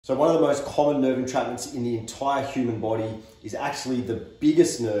So one of the most common nerve entrapments in the entire human body is actually the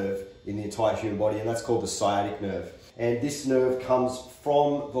biggest nerve in the entire human body, and that's called the sciatic nerve. And this nerve comes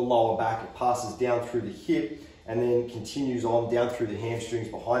from the lower back, it passes down through the hip and then continues on down through the hamstrings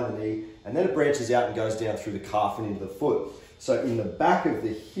behind the knee, and then it branches out and goes down through the calf and into the foot. So in the back of the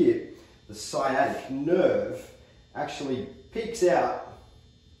hip, the sciatic nerve actually peaks out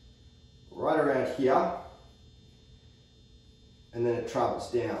right around here, and then it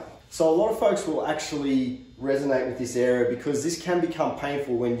travels down. So a lot of folks will actually resonate with this area because this can become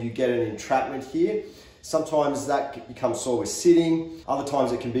painful when you get an entrapment here. Sometimes that becomes sore with sitting, other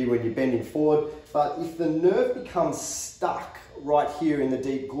times it can be when you're bending forward. But if the nerve becomes stuck right here in the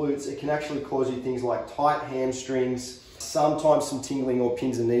deep glutes, it can actually cause you things like tight hamstrings, sometimes some tingling or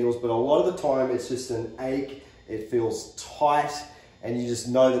pins and needles, but a lot of the time it's just an ache, it feels tight, and you just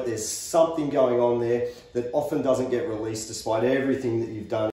know that there's something going on there that often doesn't get released despite everything that you've done.